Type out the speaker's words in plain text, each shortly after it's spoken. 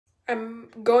I'm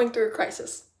going through a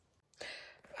crisis.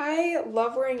 I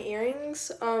love wearing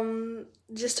earrings,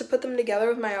 just to put them together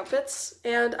with my outfits,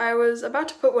 and I was about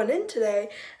to put one in today,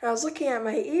 and I was looking at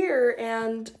my ear,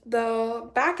 and the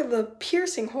back of the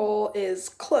piercing hole is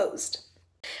closed.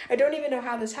 I don't even know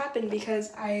how this happened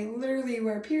because I literally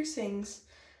wear piercings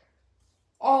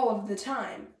all of the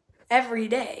time, every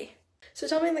day. So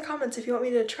tell me in the comments if you want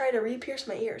me to try to re-pierce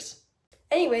my ears.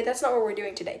 Anyway, that's not what we're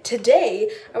doing today.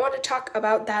 Today, I want to talk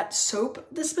about that soap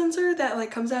dispenser that like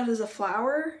comes out as a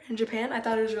flower in Japan. I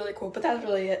thought it was really cool, but that's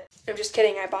really it. I'm just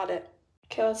kidding, I bought it.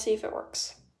 Okay, let's see if it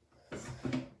works.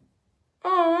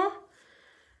 Aww.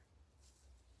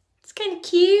 It's kind of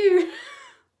cute.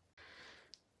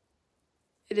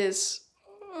 It is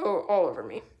all over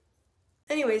me.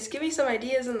 Anyways, give me some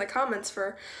ideas in the comments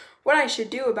for what I should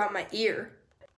do about my ear.